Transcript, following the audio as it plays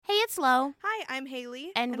it's Lo. Hi, I'm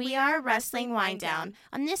Haley. And we are Wrestling Wind Down.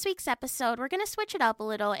 On this week's episode, we're going to switch it up a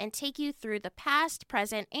little and take you through the past,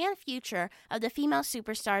 present, and future of the female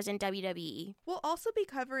superstars in WWE. We'll also be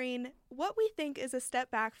covering what we think is a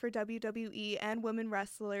step back for WWE and women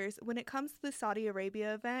wrestlers when it comes to the Saudi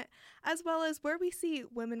Arabia event, as well as where we see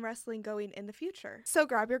women wrestling going in the future. So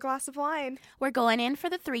grab your glass of wine. We're going in for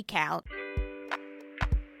the 3 count.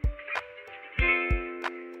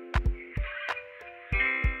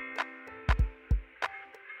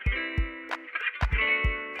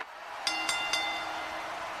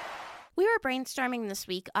 We were brainstorming this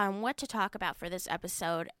week on what to talk about for this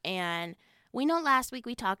episode, and we know last week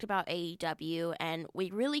we talked about AEW, and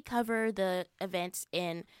we really covered the events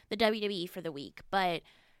in the WWE for the week, but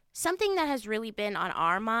something that has really been on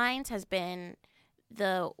our minds has been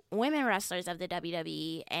the women wrestlers of the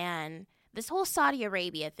WWE and this whole Saudi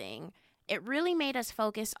Arabia thing. It really made us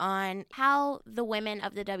focus on how the women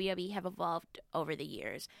of the WWE have evolved over the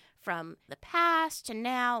years, from the past to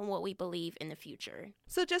now and what we believe in the future.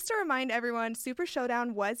 So just to remind everyone, Super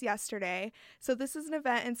Showdown was yesterday. So this is an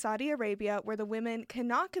event in Saudi Arabia where the women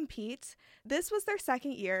cannot compete. This was their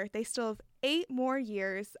second year. They still have 8 more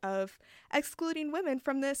years of excluding women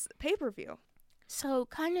from this pay-per-view. So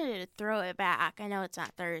kind of to throw it back, I know it's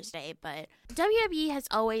not Thursday, but WWE has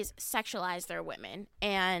always sexualized their women.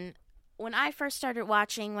 And when I first started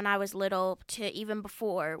watching when I was little to even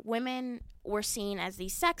before, women were seen as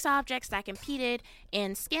these sex objects that competed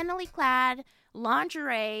in scantily clad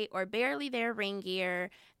lingerie or barely there ring gear.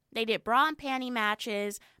 They did bra and panty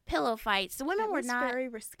matches, pillow fights. The women were not very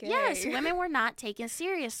risque. Yes, women were not taken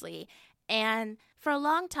seriously. And for a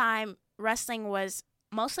long time, wrestling was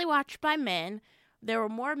mostly watched by men. There were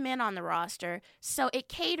more men on the roster, so it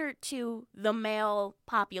catered to the male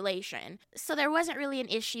population. So there wasn't really an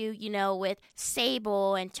issue, with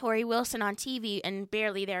Sable and Tori Wilson on TV and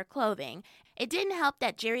barely their clothing. It didn't help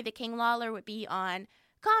that Jerry the King Lawler would be on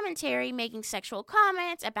commentary making sexual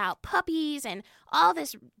comments about puppies and all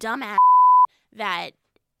this dumbass that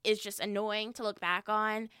is just annoying to look back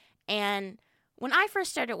on. And when I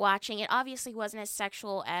first started watching, it obviously wasn't as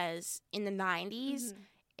sexual as in the 90s.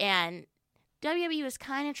 And WWE was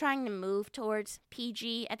kind of trying to move towards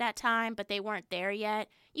PG at that time, but they weren't there yet.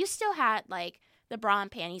 You still had, the bra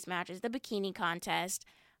and panties matches, the bikini contest,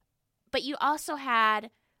 but you also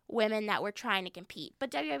had women that were trying to compete,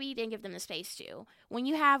 but WWE didn't give them the space to. When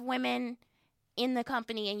you have women in the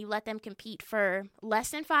company and you let them compete for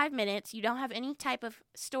less than 5 minutes, you don't have any type of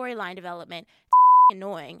storyline development, it's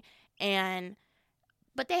annoying.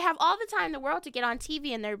 But they have all the time in the world to get on TV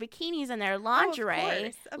in their bikinis and their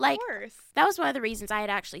lingerie. Of course. That was one of the reasons I had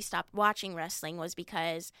actually stopped watching wrestling, was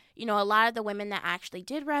because, a lot of the women that actually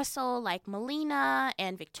did wrestle, like Melina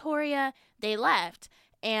and Victoria, they left.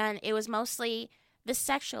 And it was mostly the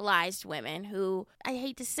sexualized women who, I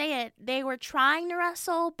hate to say it, they were trying to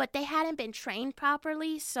wrestle, but they hadn't been trained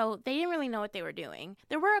properly, so they didn't really know what they were doing.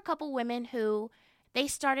 There were a couple women who, they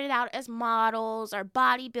started out as models or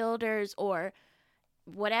bodybuilders or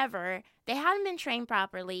whatever. They hadn't been trained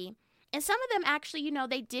properly. And some of them actually,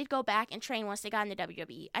 they did go back and train once they got into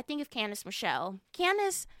WWE. I think of Candice Michelle.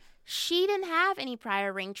 Candice, she didn't have any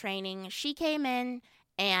prior ring training. She came in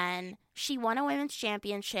and she won a women's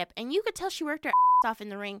championship. And you could tell she worked her ass off in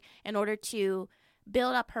the ring in order to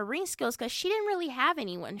build up her ring skills, because she didn't really have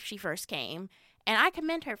any when she first came. And I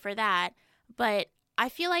commend her for that. But I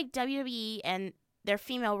feel like WWE and their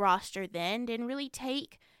female roster then didn't really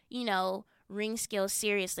take, ring skills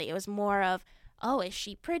seriously. It was more of, oh, is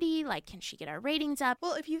she pretty? Can she get our ratings up?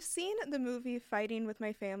 Well, if you've seen the movie Fighting with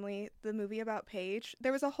My Family, the movie about Paige,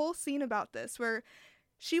 there was a whole scene about this where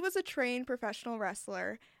she was a trained professional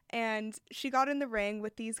wrestler and she got in the ring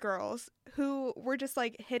with these girls who were just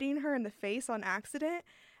hitting her in the face on accident.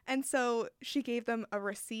 And so she gave them a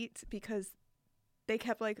receipt because they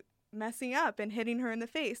kept messing up and hitting her in the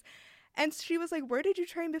face. And she was like, "Where did you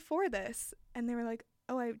train before this?" And they were like,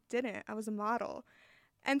 "Oh, I didn't. I was a model."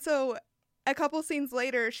 And so a couple scenes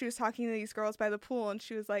later, she was talking to these girls by the pool, and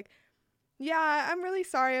she was like, "Yeah, I'm really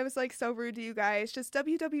sorry. I was so rude to you guys. Just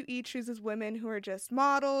WWE chooses women who are just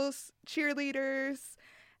models, cheerleaders,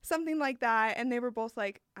 something like that." And they were both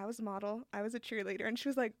like, "I was a model. I was a cheerleader." And she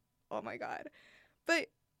was like, "Oh my God." But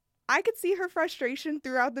I could see her frustration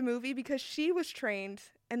throughout the movie because she was trained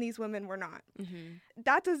and these women were not. Mm-hmm.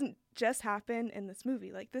 That doesn't just happen in this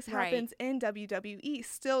movie. This happens in WWE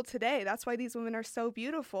still today. That's why these women are so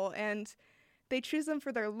beautiful, and they choose them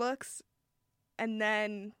for their looks and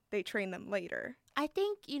then they train them later. I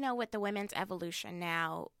think, with the women's evolution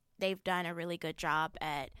now, they've done a really good job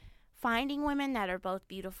at finding women that are both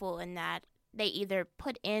beautiful and that they either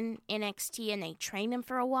put in NXT and they train them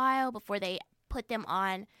for a while before they put them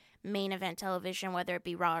on main event television, whether it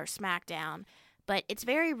be Raw or SmackDown. But it's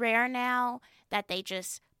very rare now that they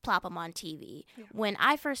just plop them on TV. Yeah. When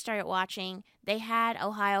I first started watching, they had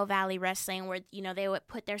Ohio Valley Wrestling where, they would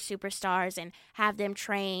put their superstars and have them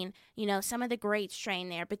train. Some of the greats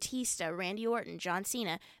trained there. Batista, Randy Orton, John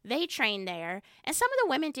Cena, they trained there. And some of the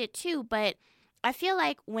women did too, but I feel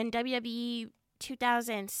like when WWE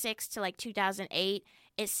 2006 to like 2008,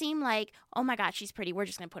 it seemed like, oh my God, she's pretty. We're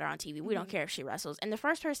just going to put her on TV. We don't care if she wrestles. And the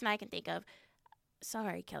first person I can think of,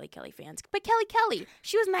 sorry, Kelly fans, but Kelly,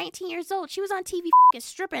 she was 19 years old. She was on TV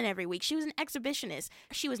stripping every week. She was an exhibitionist.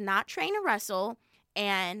 She was not trained to wrestle,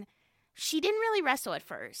 and she didn't really wrestle at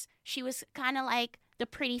first. She was kind of like the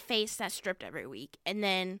pretty face that stripped every week. And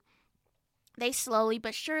then they slowly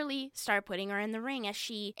but surely started putting her in the ring as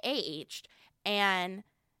she aged, and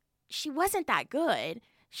she wasn't that good.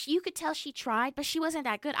 You could tell she tried, but she wasn't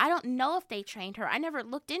that good. I don't know if they trained her. I never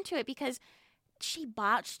looked into it because she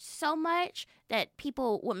botched so much that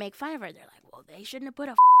people would make fun of her. They're like, well, they shouldn't have put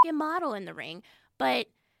a model in the ring. But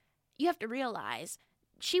you have to realize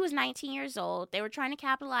she was 19 years old. They were trying to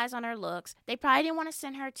capitalize on her looks. They probably didn't want to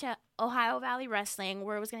send her to Ohio Valley Wrestling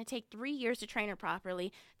where it was going to take 3 years to train her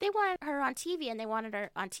properly. They wanted her on TV, and they wanted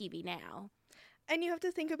her on TV now. And you have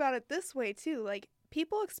to think about it this way, too. Like,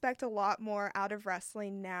 people expect a lot more out of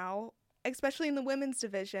wrestling now, especially in the women's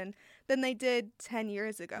division, than they did 10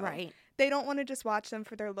 years ago. Right. They don't want to just watch them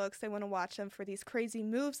for their looks. They want to watch them for these crazy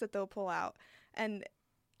moves that they'll pull out. And,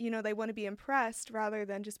 they want to be impressed rather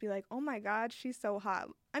than just be like, oh my God, she's so hot.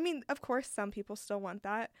 I mean, of course, some people still want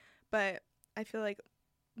that, but I feel like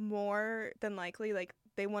more than likely, like,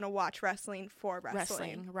 they want to watch wrestling for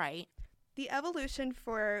wrestling. Right. The evolution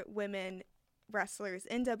for women wrestlers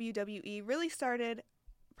in WWE really started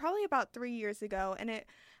probably about 3 years ago, and it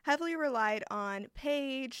heavily relied on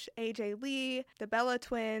Paige, AJ Lee, the Bella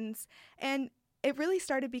Twins, and it really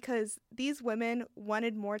started because these women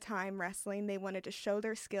wanted more time wrestling. They wanted to show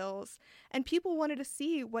their skills, and people wanted to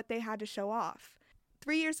see what they had to show off.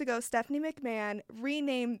 3 years ago, Stephanie McMahon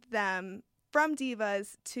renamed them from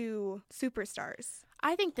divas to superstars.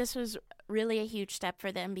 I think this was really a huge step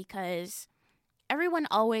for them because everyone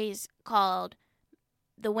always called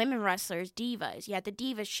the women wrestlers divas. You had the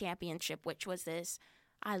Divas Championship, which was this,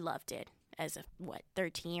 I loved it as a,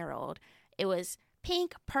 13-year-old. It was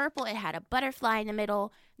pink, purple, it had a butterfly in the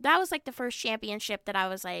middle. That was like the first championship that I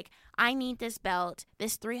was like, I need this belt,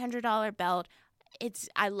 this $300 belt.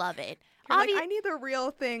 I love it. Like, I need the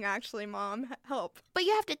real thing, actually, Mom. Help. But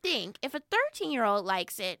you have to think, if a 13-year-old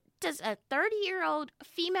likes it, does a 30-year-old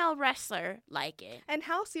female wrestler like it? And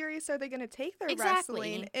how serious are they going to take their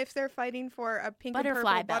wrestling if they're fighting for a pink and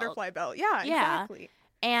purple butterfly belt? Yeah, exactly.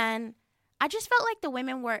 And I just felt like the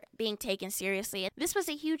women were being taken seriously. This was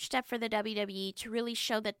a huge step for the WWE to really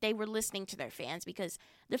show that they were listening to their fans, because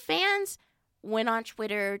the fans went on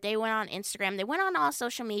Twitter, they went on Instagram, they went on all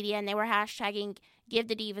social media, and they were hashtagging give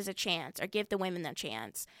the divas a chance or give the women a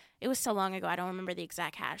chance. It was so long ago, I don't remember the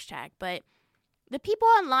exact hashtag, but the people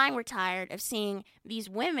online were tired of seeing these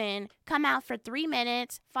women come out for 3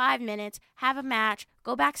 minutes, 5 minutes, have a match,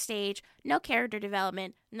 go backstage, no character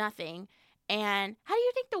development, nothing. And how do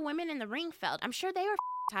you think the women in the ring felt? I'm sure they were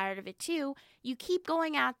tired of it too. You keep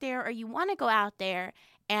going out there, or you want to go out there,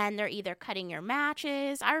 and they're either cutting your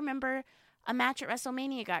matches. I remember a match at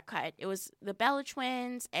WrestleMania got cut. It was the Bella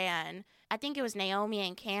Twins, and I think it was Naomi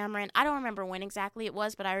and Cameron. I don't remember when exactly it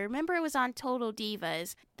was, but I remember it was on Total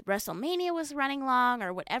Divas. The WrestleMania was running long,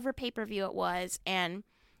 or whatever pay-per-view it was, and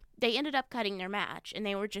they ended up cutting their match, and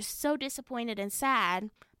they were just so disappointed and sad.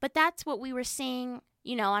 But that's what we were seeing,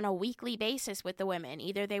 on a weekly basis with the women.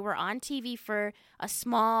 Either they were on TV for a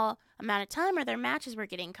small amount of time, or their matches were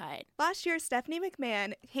getting cut. Last year, Stephanie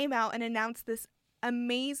McMahon came out and announced this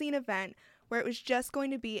amazing event where it was just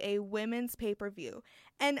going to be a women's pay-per-view.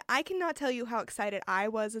 And I cannot tell you how excited I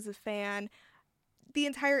was as a fan. The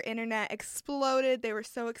entire internet exploded. They were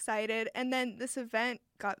so excited. And then this event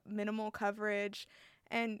got minimal coverage.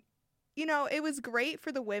 And, it was great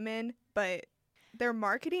for the women, but their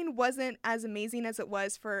marketing wasn't as amazing as it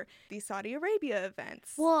was for the Saudi Arabia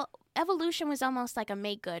events. Well, Evolution was almost like a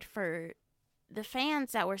make-good for the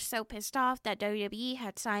fans that were so pissed off that WWE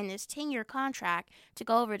had signed this 10-year contract to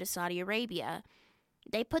go over to Saudi Arabia.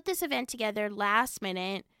 They put this event together last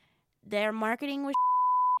minute. Their marketing was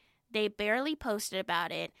They barely posted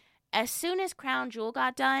about it. As soon as Crown Jewel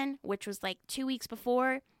got done, which was like 2 weeks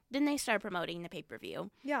before, then they started promoting the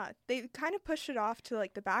pay-per-view. Yeah, they kind of pushed it off to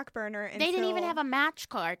like the back burner. They didn't even have a match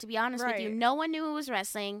card, to be honest with you. No one knew it was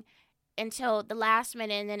wrestling. until the last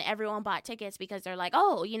minute, and then everyone bought tickets because they're like,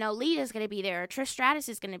 oh, you know, Lita's going to be there, or Trish Stratus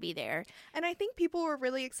is going to be there. And I think people were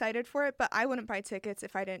really excited for it, but I wouldn't buy tickets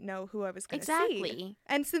if I didn't know who I was going to see. Exactly.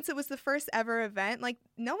 And since it was the first ever event, like,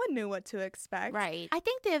 no one knew what to expect. Right. I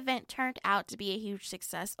think the event turned out to be a huge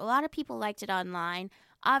success. A lot of people liked it online.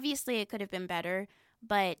 Obviously, it could have been better,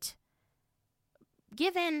 but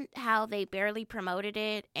given how they barely promoted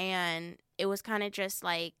it, and it was kind of just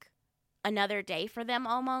like another day for them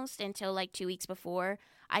almost until like 2 weeks before,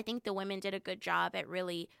 I think the women did a good job at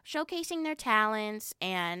really showcasing their talents,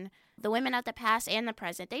 and the women of the past and the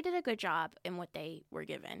present, they did a good job in what they were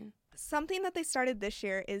given. Something that they started this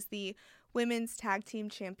year is the Women's Tag Team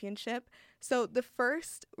Championship. So the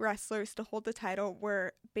first wrestlers to hold the title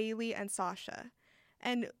were Bayley and Sasha.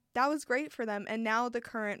 And that was great for them. And now the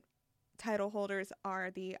current title holders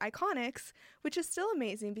are the Iconics, which is still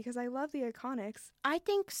amazing because I love the Iconics. I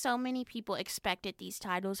think so many people expected these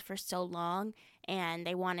titles for so long, and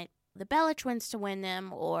they wanted the Bella Twins to win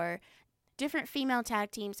them, or different female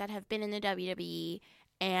tag teams that have been in the WWE,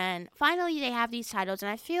 and finally they have these titles,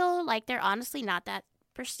 and I feel like they're honestly not that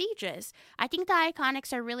prestigious. I think the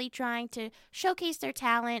Iconics are really trying to showcase their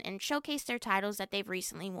talent and showcase their titles that they've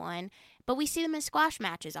recently won, but we see them in squash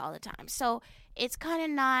matches all the time, so it's kind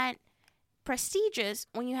of not prestigious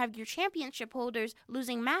when you have your championship holders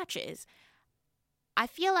losing matches. I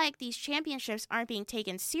feel like these championships aren't being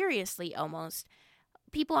taken seriously almost.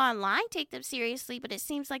 People online take them seriously, but it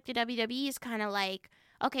seems like the WWE is kind of like,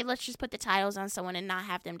 okay, let's just put the titles on someone and not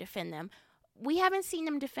have them defend them. We haven't seen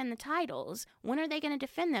them defend the titles. When are they going to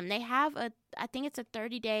defend them? They have I think it's a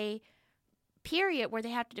 30-day period where they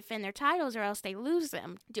have to defend their titles or else they lose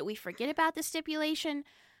them. Did we forget about the stipulation?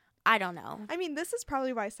 I don't know. I mean, this is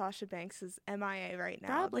probably why Sasha Banks is MIA right now.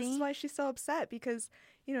 Probably. This is why she's so upset because,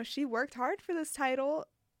 you know, she worked hard for this title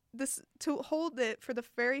to hold it for the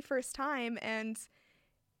very first time, and,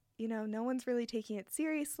 you know, no one's really taking it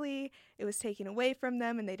seriously. It was taken away from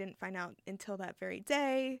them, and they didn't find out until that very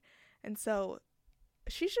day. And so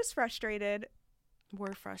she's just frustrated.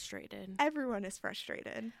 We're frustrated. Everyone is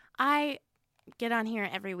frustrated. I get on here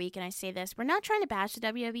every week and I say this. We're not trying to bash the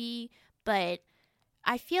WWE, but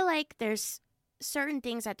I feel like there's certain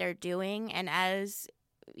things that they're doing, and as,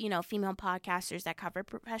 you know, female podcasters that cover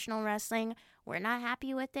professional wrestling, we're not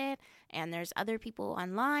happy with it. And there's other people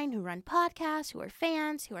online who run podcasts, who are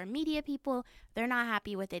fans, who are media people. They're not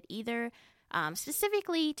happy with it either.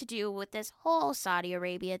 Specifically to do with this whole Saudi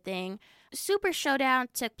Arabia thing. Super Showdown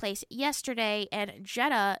took place yesterday at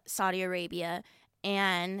Jeddah, Saudi Arabia,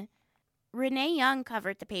 and Renee Young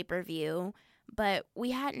covered the pay-per-view, but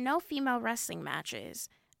we had no female wrestling matches.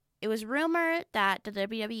 It was rumored that the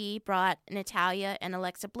WWE brought Natalya and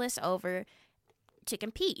Alexa Bliss over to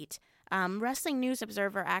compete. Wrestling News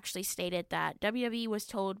Observer actually stated that WWE was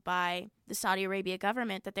told by the Saudi Arabia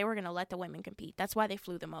government that they were going to let the women compete. That's why they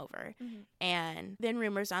flew them over. Mm-hmm. And then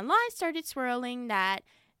rumors online started swirling that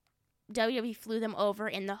WWE flew them over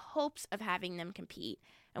in the hopes of having them compete.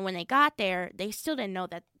 And when they got there, they still didn't know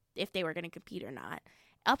that if they were going to compete or not.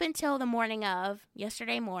 Up until the morning of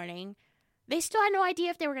yesterday morning, they still had no idea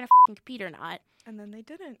if they were going to compete or not. And then they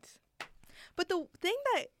didn't. But the thing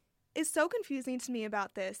that is so confusing to me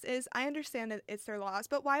about this is I understand that it's their laws,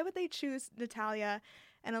 but why would they choose Natalya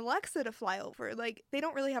and Alexa to fly over? Like, they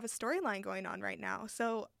don't really have a storyline going on right now,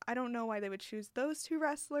 so I don't know why they would choose those two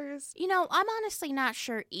wrestlers. You know, I'm honestly not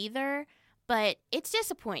sure either, but it's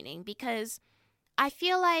disappointing because I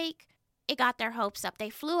feel like it got their hopes up. They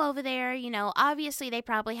flew over there, you know, obviously they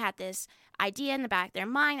probably had this idea in the back of their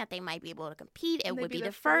mind that they might be able to compete. It would be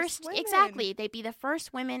the first exactly. They'd be the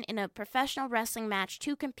first women in a professional wrestling match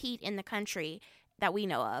to compete in the country that we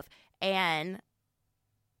know of. And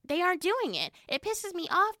they aren't doing it. It pisses me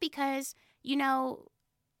off because, you know,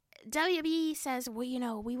 WWE says, well, you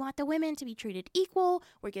know, we want the women to be treated equal.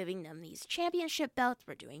 We're giving them these championship belts.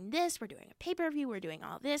 We're doing this. We're doing a pay-per-view. We're doing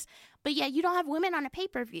all this. But yeah, you don't have women on a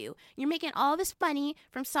pay-per-view. You're making all this money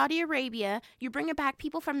from Saudi Arabia. You're bringing back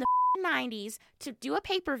people from the 90s to do a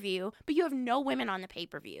pay-per-view, but you have no women on the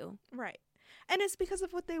pay-per-view. Right. And it's because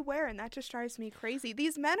of what they wear, and that just drives me crazy.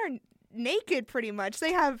 These men are naked pretty much.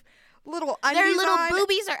 They have little undies Their little on.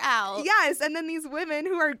 boobies are out. Yes, and then these women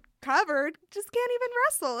who are covered just can't even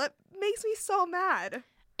wrestle. It makes me so mad.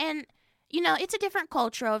 And, you know, it's a different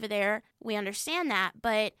culture over there. We understand that.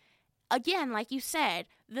 But, again, like you said,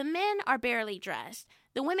 the men are barely dressed.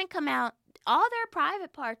 The women come out. All their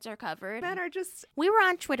private parts are covered. Men are just... We were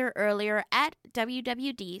on Twitter earlier at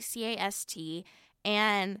WWDCAST,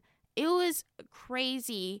 and it was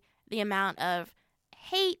crazy the amount of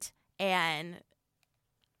hate and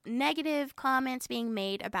negative comments being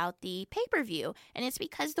made about the pay-per-view, and it's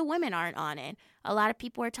because the women aren't on it. A lot of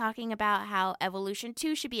people are talking about how Evolution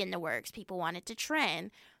 2 should be in the works. People want it to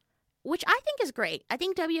trend, which I think is great. I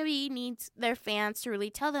think WWE needs their fans to really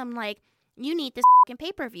tell them, like, you need this fucking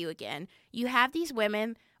pay-per-view again. You have these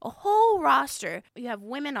women, a whole roster. You have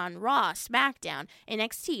women on Raw, SmackDown,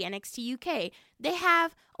 NXT, NXT UK. They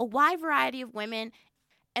have a wide variety of women,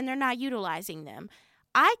 and they're not utilizing them.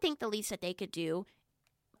 I think the least that they could do,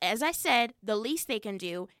 as I said, the least they can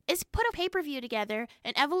do is put a pay-per-view together,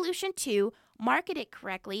 an Evolution 2, market it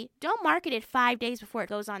correctly. Don't market it 5 days before it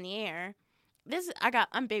goes on the air.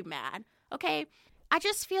 I'm big mad. Okay? I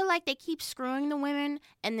just feel like they keep screwing the women,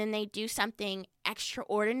 and then they do something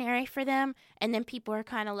extraordinary for them, and then people are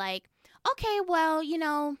kind of like, okay, well,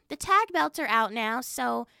 the tag belts are out now,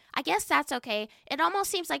 so I guess that's okay. It almost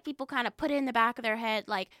seems like people kind of put it in the back of their head,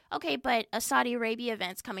 like, okay, but a Saudi Arabia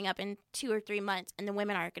event's coming up in 2 or 3 months, and the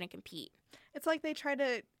women aren't going to compete. It's like they try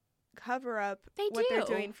to cover up they're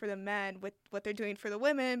doing for the men with what they're doing for the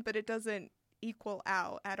women, but it doesn't equal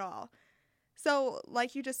out at all. So,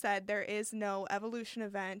 like you just said, there is no Evolution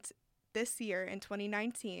event this year in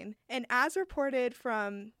 2019. And as reported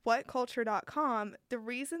from whatculture.com, the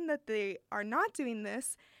reason that they are not doing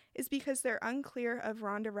this is because they're unclear of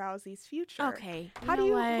Ronda Rousey's future. Okay. What do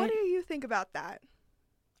you think about that?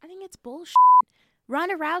 I think it's bullshit.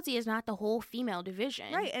 Ronda Rousey is not the whole female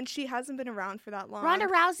division. Right, and she hasn't been around for that long. Ronda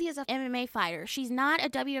Rousey is an MMA fighter. She's not a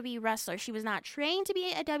WWE wrestler. She was not trained to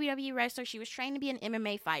be a WWE wrestler. She was trained to be an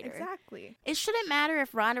MMA fighter. Exactly. It shouldn't matter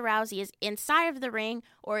if Ronda Rousey is inside of the ring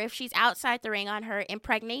or if she's outside the ring on her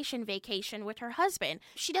impregnation vacation with her husband.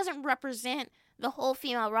 She doesn't represent the whole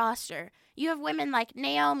female roster. You have women like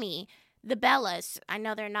Naomi, the Bellas. I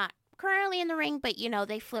know they're not currently in the ring, but,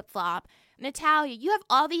 they flip-flop. Natalya, you have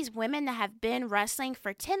all these women that have been wrestling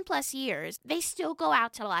for 10 plus years. They still go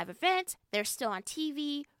out to live events. They're still on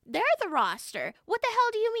TV. They're the roster. What the hell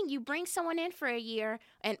do you mean you bring someone in for a year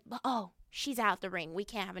and, she's out the ring. We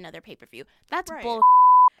can't have another pay-per-view. That's right. bull.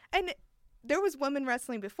 And there was women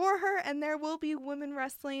wrestling before her, and there will be women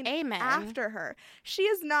wrestling after her. She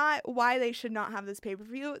is not why they should not have this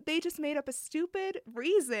pay-per-view. They just made up a stupid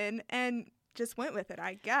reason and just went with it,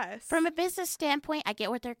 I guess. From a business standpoint, I get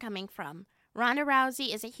where they're coming from. Ronda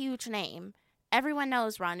Rousey is a huge name. Everyone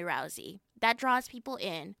knows Ronda Rousey. That draws people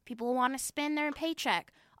in. People want to spend their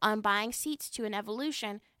paycheck on buying seats to an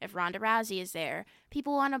Evolution if Ronda Rousey is there.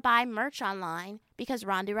 People want to buy merch online because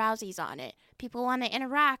Ronda Rousey's on it. People want to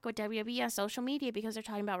interact with WWE on social media because they're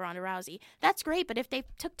talking about Ronda Rousey. That's great, but if they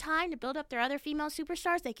took time to build up their other female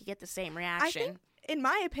superstars, they could get the same reaction. I think, in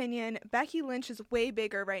my opinion, Becky Lynch is way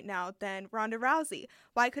bigger right now than Ronda Rousey.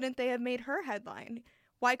 Why couldn't they have made her headline?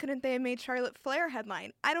 Why couldn't they have made Charlotte Flair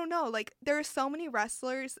headline? I don't know. Like, there are so many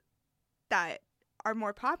wrestlers that are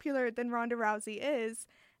more popular than Ronda Rousey is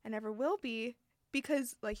and ever will be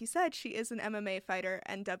because, like you said, she is an MMA fighter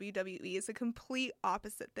and WWE is a complete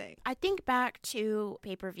opposite thing. I think back to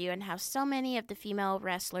pay-per-view and how so many of the female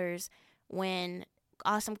wrestlers, when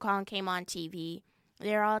Awesome Kong came on TV,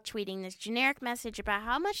 they're all tweeting this generic message about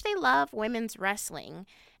how much they love women's wrestling.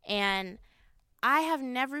 And I have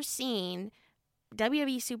never seen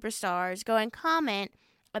WWE superstars go and comment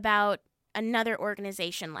about another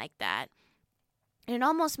organization like that. And it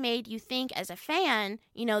almost made you think as a fan,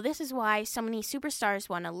 this is why so many superstars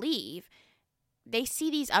want to leave. They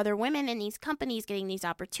see these other women in these companies getting these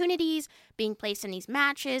opportunities, being placed in these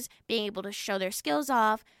matches, being able to show their skills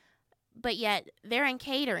off, but yet they're in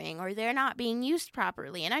catering or they're not being used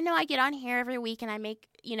properly. And I know I get on here every week and I make,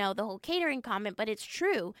 the whole catering comment, but it's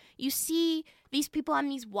true. You see these people on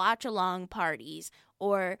these watch-along parties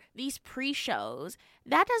or these pre-shows.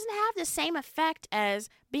 That doesn't have the same effect as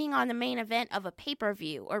being on the main event of a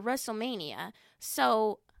pay-per-view or WrestleMania.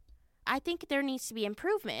 So I think there needs to be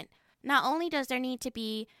improvement. Not only does there need to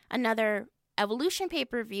be another Evolution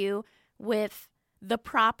pay-per-view with the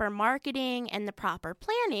proper marketing and the proper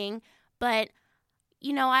planning, but,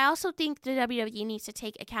 I also think the WWE needs to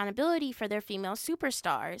take accountability for their female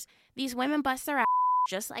superstars. These women bust their ass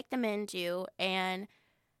just like the men do, and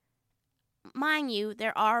mind you,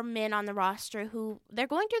 there are men on the roster who, they're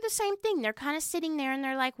going through the same thing. They're kind of sitting there and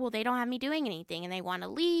they're like, well, they don't have me doing anything, and they want to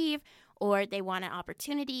leave, or they want an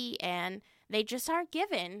opportunity, and they just aren't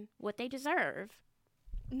given what they deserve.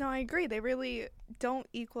 No, I agree. They really don't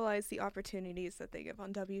equalize the opportunities that they give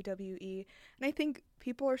on WWE. And I think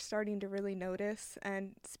people are starting to really notice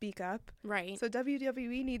and speak up. Right. So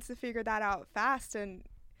WWE needs to figure that out fast, and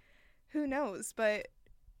who knows. But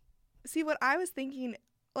see, what I was thinking,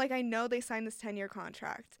 like, I know they signed this 10-year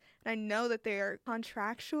contract, and I know that they are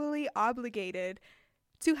contractually obligated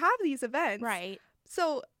to have these events. Right.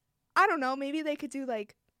 So, I don't know, maybe they could do,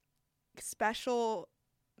 like, special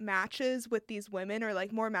matches with these women, or,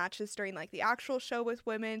 like, more matches during, like, the actual show with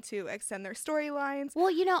women to extend their storylines. Well,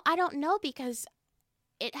 I don't know, because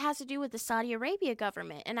it has to do with the Saudi Arabia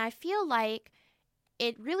government, and I feel like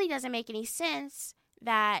it really doesn't make any sense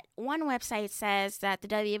that one website says that the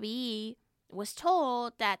WWE was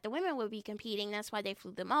told that the women would be competing, that's why they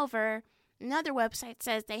flew them over. Another website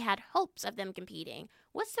says they had hopes of them competing.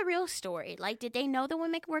 What's the real story? Like, did they know the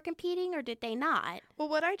women were competing, or did they not? Well,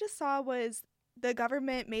 what I just saw was the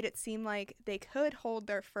government made it seem like they could hold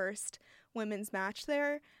their first women's match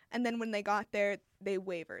there, and then when they got there, they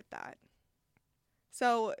wavered that.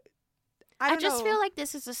 So, I just feel like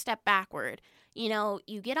this is a step backward.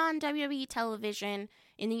 You get on WWE television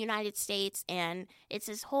in the United States, and it's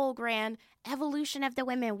this whole grand evolution of the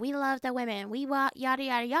women. We love the women. We want yada,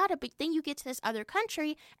 yada, yada. But then you get to this other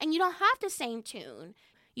country, and you don't have the same tune.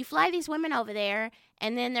 You fly these women over there,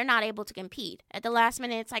 and then they're not able to compete. At the last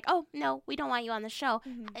minute, it's like, oh, no, we don't want you on the show.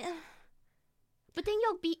 Mm-hmm. But then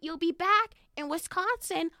you'll be back in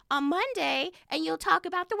Wisconsin on Monday, and you'll talk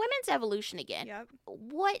about the women's evolution again. Yep.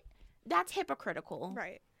 What? That's hypocritical.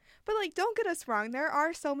 Right. But, like, don't get us wrong. There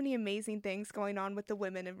are so many amazing things going on with the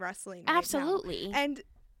women in wrestling right Absolutely. now. And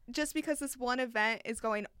just because this one event is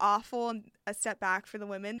going awful and a step back for the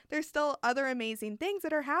women, there's still other amazing things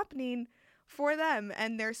that are happening for them.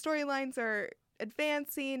 And their storylines are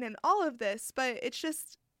advancing and all of this. But it's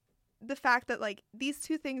just the fact that, like, these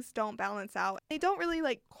two things don't balance out. They don't really,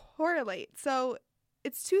 like, correlate. So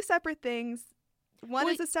it's two separate things. One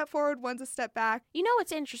is a step forward, one's a step back. You know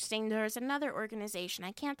what's interesting? There's another organization.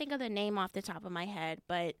 I can't think of the name off the top of my head,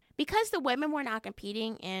 but because the women were not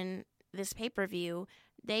competing in this pay-per-view,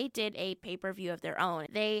 they did a pay-per-view of their own.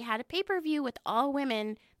 They had a pay-per-view with all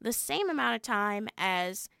women the same amount of time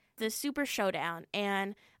as the Super Showdown,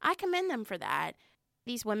 and I commend them for that.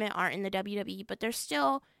 These women aren't in the WWE, but they're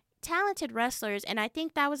still talented wrestlers, and I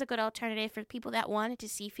think that was a good alternative for people that wanted to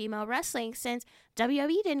see female wrestling, since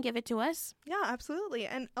WWE didn't give it to us. Yeah, absolutely.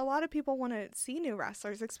 And a lot of people want to see new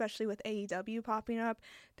wrestlers, especially with AEW popping up.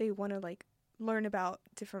 They want to, like, learn about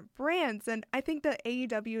different brands, and I think that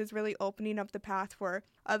AEW is really opening up the path for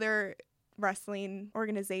other wrestling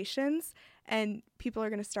organizations, and people are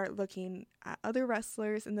going to start looking at other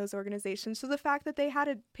wrestlers in those organizations. So the fact that they had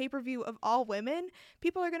a pay-per-view of all women,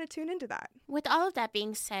 people are going to tune into that. With all of that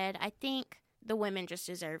being said, I think the women just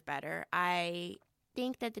deserve better. I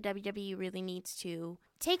think that the WWE really needs to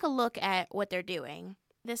take a look at what they're doing.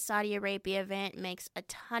 This Saudi Arabia event makes a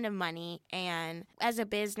ton of money, and as a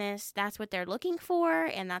business, that's what they're looking for,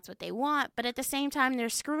 and that's what they want. But at the same time, they're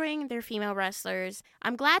screwing their female wrestlers.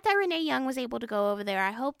 I'm glad that Renee Young was able to go over there.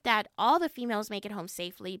 I hope that all the females make it home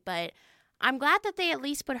safely, but I'm glad that they at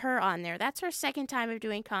least put her on there. That's her second time of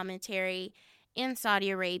doing commentary in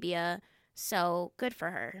Saudi Arabia, so good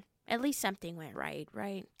for her. At least something went right?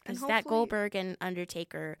 Because that Goldberg and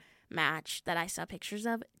Undertaker match that I saw pictures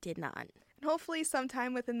of did not. Hopefully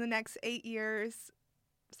sometime within the next 8 years,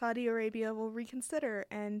 Saudi Arabia will reconsider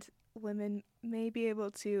and women may be able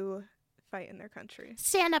to fight in their country.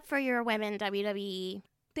 Stand up for your women, WWE.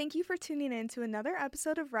 Thank you for tuning in to another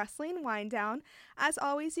episode of Wrestling Wind Down. As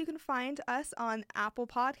always, you can find us on Apple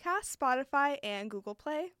Podcasts, Spotify, and Google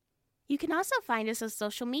Play. You can also find us on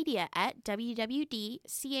social media at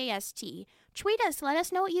WWDcast. Tweet us, let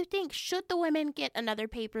us know what you think. Should the women get another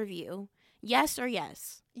pay-per-view? Yes or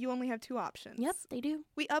yes? You only have two options. Yep, they do.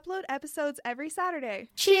 We upload episodes every Saturday.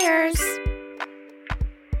 Cheers!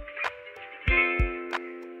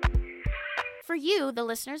 For you, the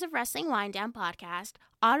listeners of Wrestling Wind Down podcast,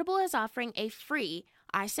 Audible is offering a free,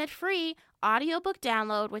 I said free, audiobook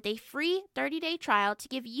download with a free 30-day trial to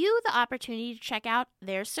give you the opportunity to check out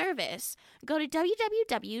their service. Go to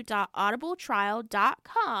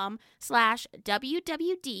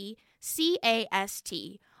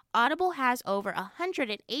www.audibletrial.com/WWDcast. Audible has over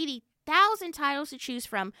 180,000 titles to choose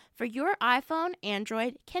from for your iPhone,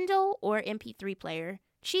 Android, Kindle, or MP3 player.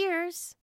 Cheers!